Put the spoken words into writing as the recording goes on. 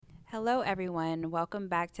Hello, everyone. Welcome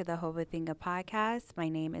back to the Hovathinga podcast. My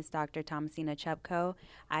name is Dr. Thomasina Chupko.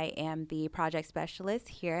 I am the project specialist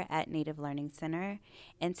here at Native Learning Center.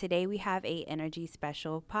 And today we have a energy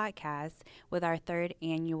special podcast with our third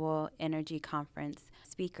annual energy conference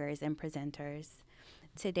speakers and presenters.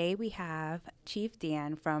 Today we have Chief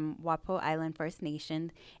Dan from Walpole Island First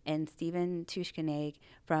Nation and Stephen Tushkanig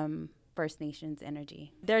from First Nations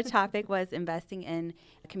Energy. Their topic was investing in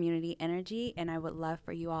community energy, and I would love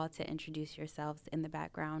for you all to introduce yourselves in the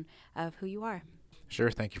background of who you are.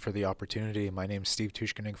 Sure, thank you for the opportunity. My name is Steve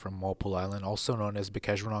Tushkanig from Walpole Island, also known as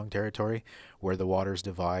Bikejwanong Territory, where the waters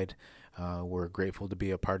divide. We're grateful to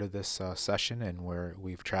be a part of this session, and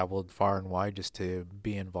we've traveled far and wide just to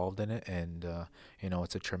be involved in it, and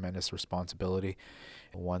it's a tremendous responsibility,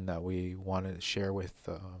 one that we want to share with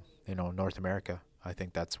North America. I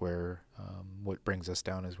think that's where what brings us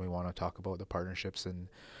down is we want to talk about the partnerships and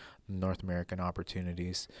North American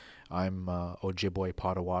opportunities. I'm Ojibwe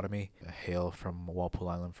Potawatomi, hail from Walpole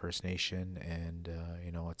Island First Nation, and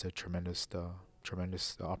it's a tremendous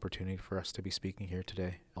opportunity for us to be speaking here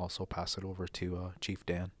today. Also pass it over to Chief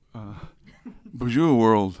Dan. Bonjour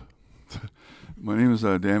world. My name is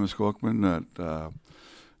Dan Muskokman.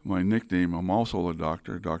 My nickname, I'm also a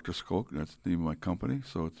doctor, Dr. Skok. That's the name of my company,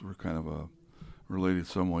 so we're kind of related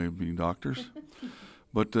some way of being doctors.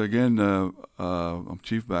 But again, I'm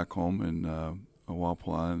chief back home in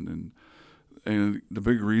Walpole Island, and the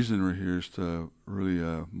big reason we're here is to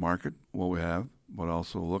really market what we have, but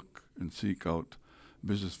also look and seek out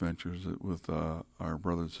business ventures with our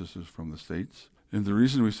brothers and sisters from the States. And the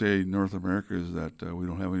reason we say North America is that we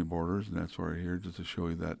don't have any borders, and that's why we're here, just to show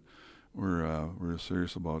you that we're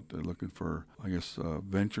serious about looking for,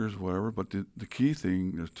 ventures, whatever. But the key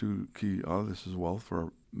thing, there's two key out of this is wealth for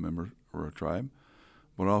our members or our tribe,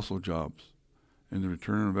 but also jobs and the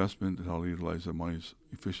return on investment and how to utilize the monies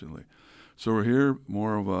efficiently. So we're here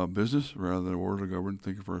more of a business rather than a word of government,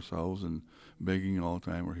 thinking for ourselves and begging all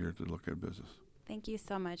the time. We're here to look at business. Thank you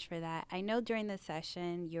so much for that. I know during the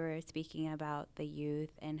session you were speaking about the youth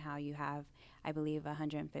and how you have, I believe,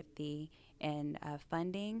 150 in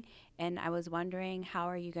funding. And I was wondering, how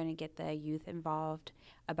are you going to get the youth involved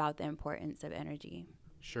about the importance of energy?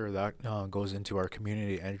 Sure, that goes into our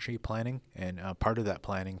community energy planning. And part of that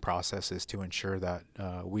planning process is to ensure that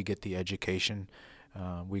we get the education.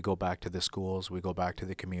 We go back to the schools, we go back to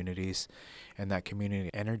the communities, and that community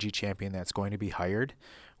energy champion that's going to be hired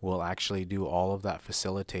will actually do all of that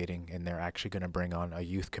facilitating, and they're actually going to bring on a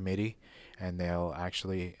youth committee, and they'll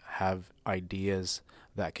actually have ideas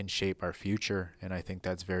that can shape our future. And I think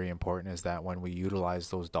that's very important, is that when we utilize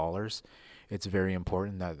those dollars, it's very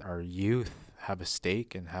important that our youth have a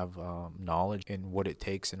stake and have knowledge in what it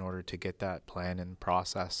takes in order to get that plan and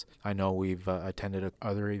process. I know we've attended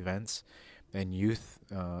other events, and youth,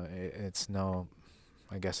 it's no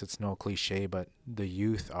cliche, but the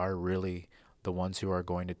youth are really the ones who are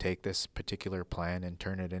going to take this particular plan and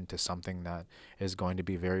turn it into something that is going to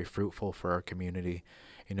be very fruitful for our community.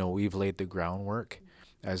 We've laid the groundwork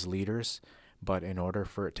as leaders, but in order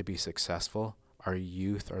for it to be successful, our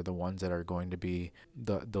youth are the ones that are going to be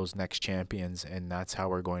those next champions, and that's how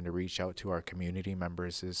we're going to reach out to our community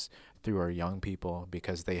members, is through our young people,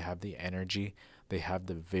 because they have the energy, they have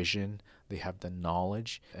the vision, they have the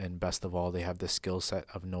knowledge, and best of all, they have the skill set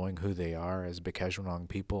of knowing who they are as Bikejwanong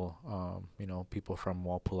people, people from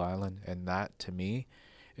Walpole Island. And that, to me,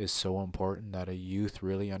 is so important, that a youth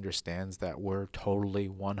really understands that we're totally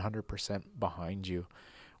 100% behind you.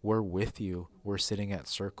 We're with you. We're sitting at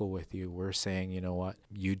circle with you. We're saying, you know what,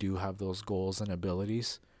 you do have those goals and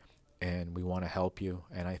abilities, and we want to help you.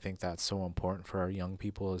 And I think that's so important for our young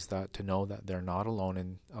people, is that to know that they're not alone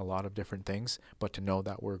in a lot of different things, but to know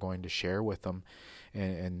that we're going to share with them,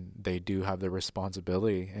 and they do have the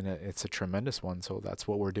responsibility, and it's a tremendous one. So that's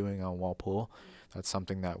what we're doing on Walpole. That's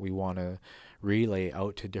something that we want to relay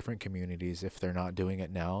out to different communities. If they're not doing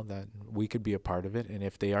it now, that we could be a part of it. And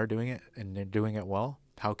if they are doing it and they're doing it well,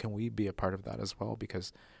 how can we be a part of that as well?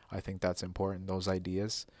 Because I think that's important. Those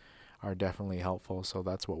ideas are definitely helpful. So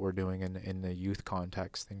that's what we're doing in the youth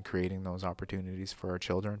context, and creating those opportunities for our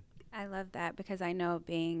children. I love that, because I know,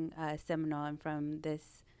 being Seminole and from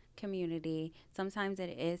this community, sometimes it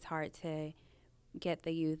is hard to get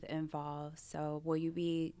the youth involved. So will you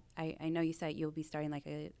be, I know you said you'll be starting like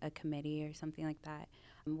a committee or something like that.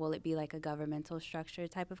 Will it be like a governmental structure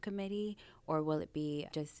type of committee, or will it be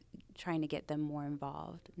just trying to get them more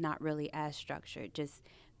involved? Not really as structured, just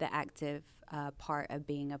the active part of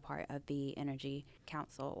being a part of the Energy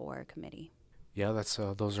Council or committee. Yeah, that's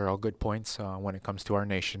those are all good points. When it comes to our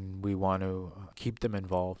nation, we want to keep them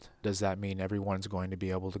involved. Does that mean everyone's going to be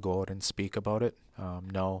able to go out and speak about it?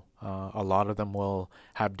 No. A lot of them will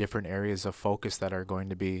have different areas of focus that are going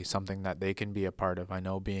to be something that they can be a part of. I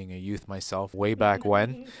know, being a youth myself, way back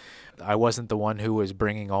when, I wasn't the one who was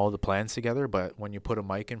bringing all the plans together, but when you put a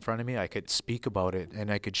mic in front of me, I could speak about it and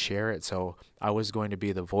I could share it. So I was going to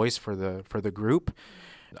be the voice for the group.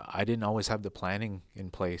 I didn't always have the planning in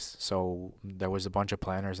place. So there was a bunch of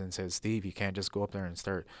planners and said, Steve, you can't just go up there and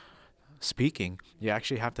start speaking. You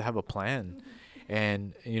actually have to have a plan.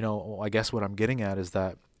 And, I guess what I'm getting at is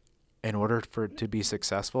that in order for it to be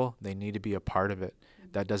successful, they need to be a part of it.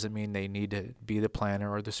 That doesn't mean they need to be the planner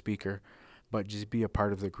or the speaker, but just be a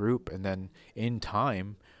part of the group. And then in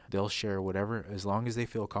time, they'll share whatever, as long as they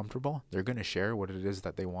feel comfortable, they're going to share what it is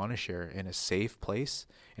that they want to share in a safe place,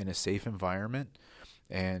 in a safe environment.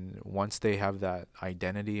 And once they have that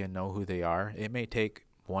identity and know who they are, it may take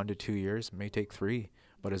 1 to 2 years, it may take 3,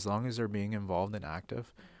 but as long as they're being involved and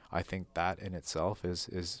active, I think that in itself is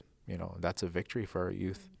that's a victory for our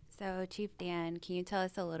youth. So, Chief Dan, can you tell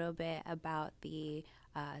us a little bit about the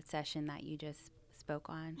session that you just spoke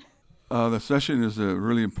on? The session is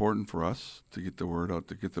really important for us to get the word out,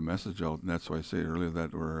 to get the message out, and that's why I say earlier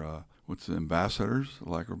that we're ambassadors,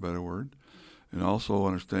 lack of a better word, and also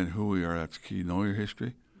understand who we are. That's key. Know your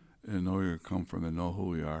history, and know where you come from, and know who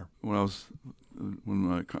we are. When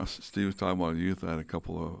Steve was talking about youth, I had a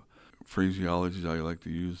couple of phraseologies I like to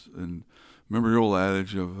use. And remember your old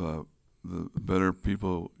adage of the better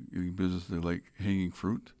people getting business, they like hanging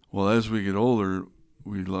fruit. Well, as we get older,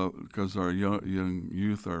 we love, because our young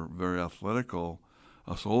youth are very athletical,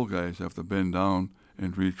 us old guys have to bend down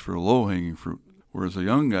and reach for low-hanging fruit. Whereas the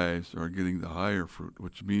young guys are getting the higher fruit,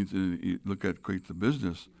 which means, you look at create the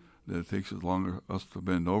business, that it takes us longer us to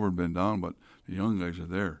bend over and bend down, but the young guys are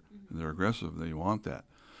there, and they're aggressive, they want that.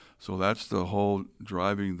 So that's the whole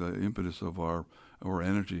driving the impetus of our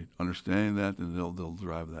energy, understanding that, and they'll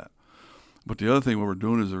drive that. But the other thing, what we're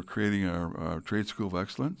doing is we're creating our trade school of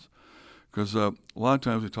excellence, because a lot of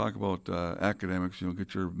times we talk about academics,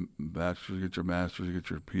 get your bachelor's, get your master's, get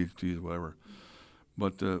your PhDs, whatever.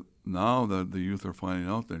 But now the youth are finding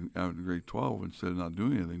out that after grade 12, instead of not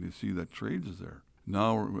doing anything, they see that trades is there.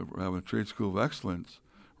 Now we're having a trade school of excellence.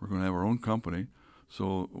 We're going to have our own company.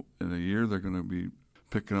 So in a year, they're going to be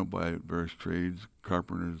picking up by various trades,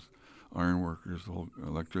 carpenters, iron workers, the whole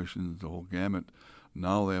electricians, the whole gamut.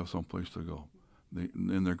 Now they have some place to go.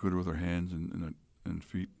 And they're good with their hands and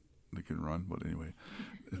feet. They can run, but anyway,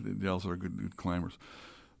 they also are good climbers.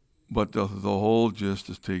 But the whole gist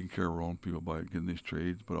is taking care of our own people by getting these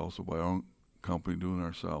trades, but also by our own company doing it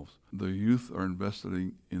ourselves. The youth are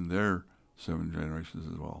investing in their 7 generations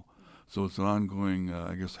as well. So it's an ongoing,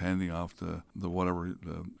 handing off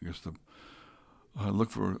I look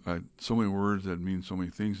for so many words that mean so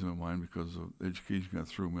many things in my mind because of education kind of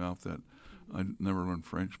threw me off that I never learned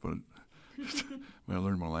French, but I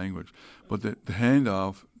learned my language. But the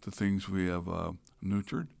handoff to things we have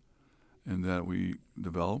nurtured and that we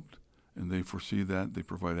developed, and they foresee that, they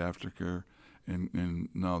provide aftercare, and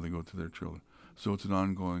now they go to their children. So it's an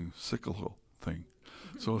ongoing cyclical thing.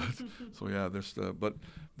 But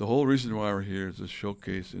the whole reason why we're here is to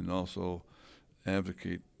showcase and also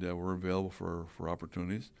advocate that we're available for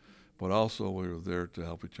opportunities, but also we're there to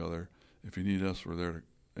help each other. If you need us, we're there,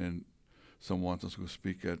 and someone wants us to go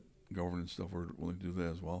speak at government stuff, we're willing to do that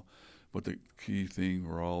as well. But the key thing,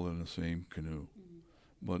 we're all in the same canoe.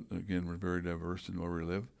 But again, we're very diverse in where we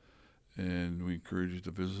live, and we encourage you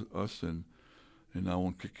to visit us, and I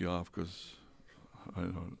won't kick you off because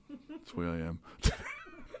that's the way I am.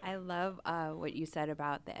 I love what you said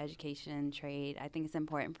about the education trade. I think it's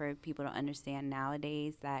important for people to understand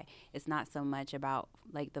nowadays that it's not so much about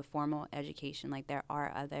like the formal education. Like there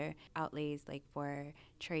are other outlays like for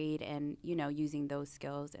trade, and using those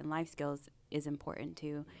skills and life skills is important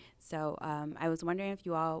too. So I was wondering if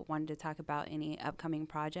you all wanted to talk about any upcoming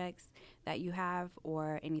projects that you have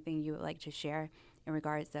or anything you would like to share in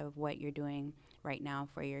regards of what you're doing right now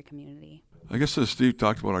for your community. I guess Steve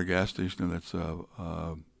talked about our gas station, and that's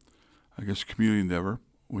community endeavor.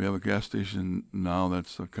 We have a gas station now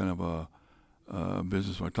that's a kind of a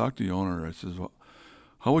business. When I talked to the owner, I says, well,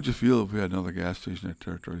 how would you feel if we had another gas station in our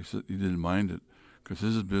territory? He said he didn't mind it because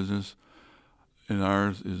his is business and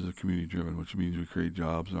ours is community driven, which means we create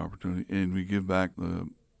jobs and opportunity, and we give back the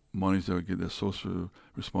monies that we get as social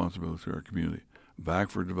responsibility to our community, back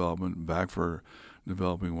for development, back for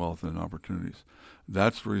developing wealth and opportunities.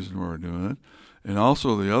 That's the reason why we're doing it. And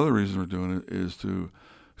also the other reason we're doing it is to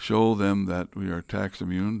show them that we are tax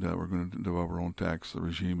immune, that we're going to develop our own tax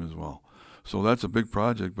regime as well. So that's a big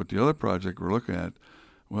project. But the other project we're looking at,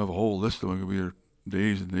 we'll have a whole list of them. We'll be here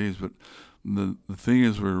days and days. But the thing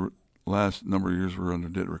is, last number of years we're under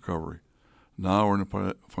debt recovery. Now we're in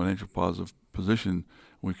a financial positive position.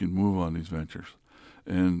 We can move on these ventures.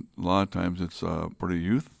 And a lot of times it's for the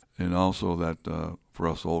youth, and also that for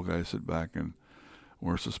us old guys sit back and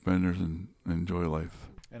wear suspenders and enjoy life.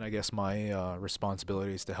 And I guess my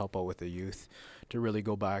responsibility is to help out with the youth, to really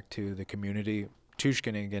go back to the community.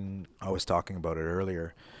 Tushkinigan, I was talking about it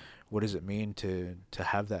earlier. What does it mean to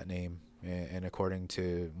have that name? And according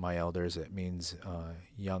to my elders, it means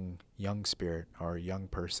young spirit, or young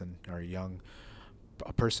person, or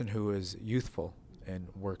a person who is youthful and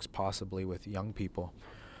works possibly with young people.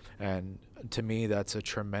 And to me, that's a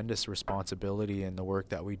tremendous responsibility in the work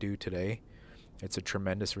that we do today. It's a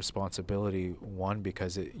tremendous responsibility, one,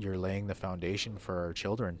 because you're laying the foundation for our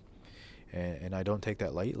children. And I don't take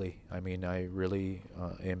that lightly. I mean, I really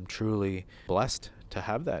am truly blessed to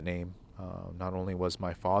have that name. Not only was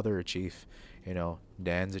my father a chief,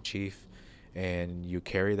 Dan's a chief, and you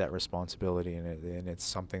carry that responsibility, and it's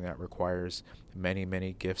something that requires many,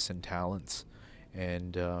 many gifts and talents.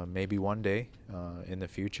 And maybe one day in the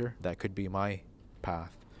future, that could be my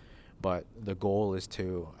path. But the goal is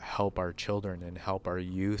to help our children and help our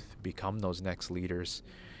youth become those next leaders,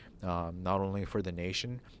 not only for the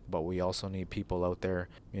nation, but we also need people out there,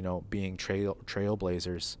 being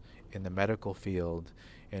trailblazers in the medical field,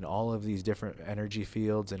 in all of these different energy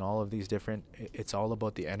fields, and all of these different, it's all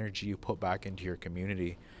about the energy you put back into your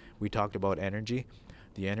community. We talked about energy.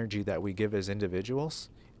 The energy that we give as individuals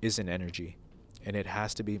is an energy, and it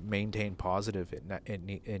has to be maintained positive.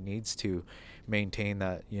 It needs to maintain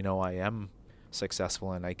that, I am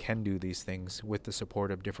successful and I can do these things with the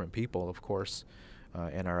support of different people, of course.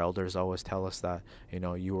 And our elders always tell us that,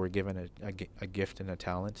 you were given a gift and a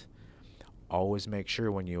talent. Always make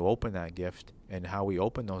sure when you open that gift, and how we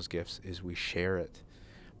open those gifts is we share it.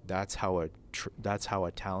 That's how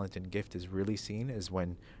a talent and gift is really seen, is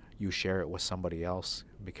when you share it with somebody else,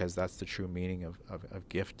 because that's the true meaning of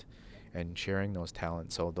gift and sharing those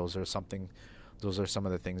talents. So those are some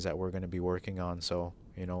of the things that we're going to be working on. So,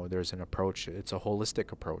 there's an approach. It's a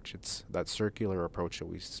holistic approach. It's that circular approach that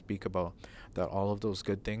we speak about, that all of those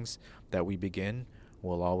good things that we begin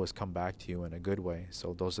will always come back to you in a good way.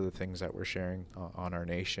 So those are the things that we're sharing on our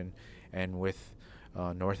nation, and with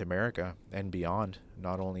North America and beyond,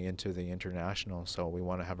 not only into the international. So we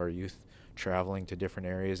want to have our youth traveling to different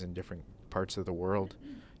areas in different parts of the world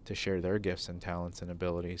to share their gifts and talents and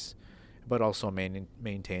abilities, but also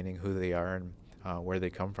maintaining who they are and where they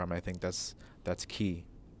come from. I think that's key.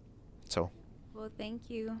 So. Well, thank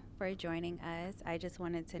you for joining us. I just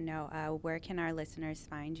wanted to know, where can our listeners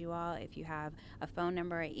find you all, if you have a phone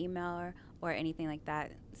number, an email, or anything like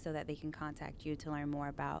that, so that they can contact you to learn more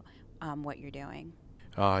about what you're doing?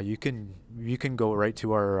 You can go right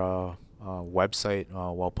to our website,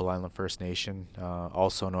 Walpole Island First Nation,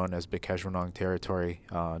 also known as Bikejwanong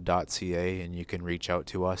Territory.ca, and you can reach out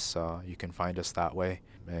to us. You can find us that way,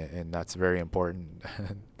 and that's very important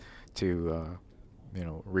to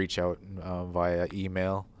reach out via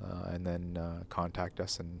email, and then contact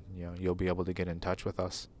us, and you'll be able to get in touch with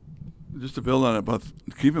us. Just to build on it, but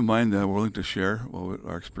keep in mind that we're willing to share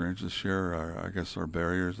our experiences, share our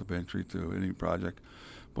barriers of entry to any project,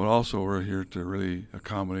 but also we're here to really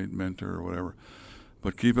accommodate, mentor, or whatever.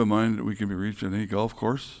 But keep in mind that we can be reached at any golf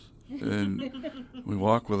course, and we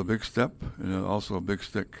walk with a big step and also a big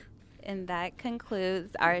stick. And that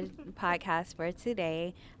concludes our podcast for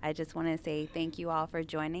today. I just want to say thank you all for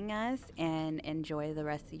joining us, and enjoy the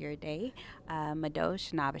rest of your day.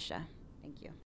 Madosh Nabasha. Thank you.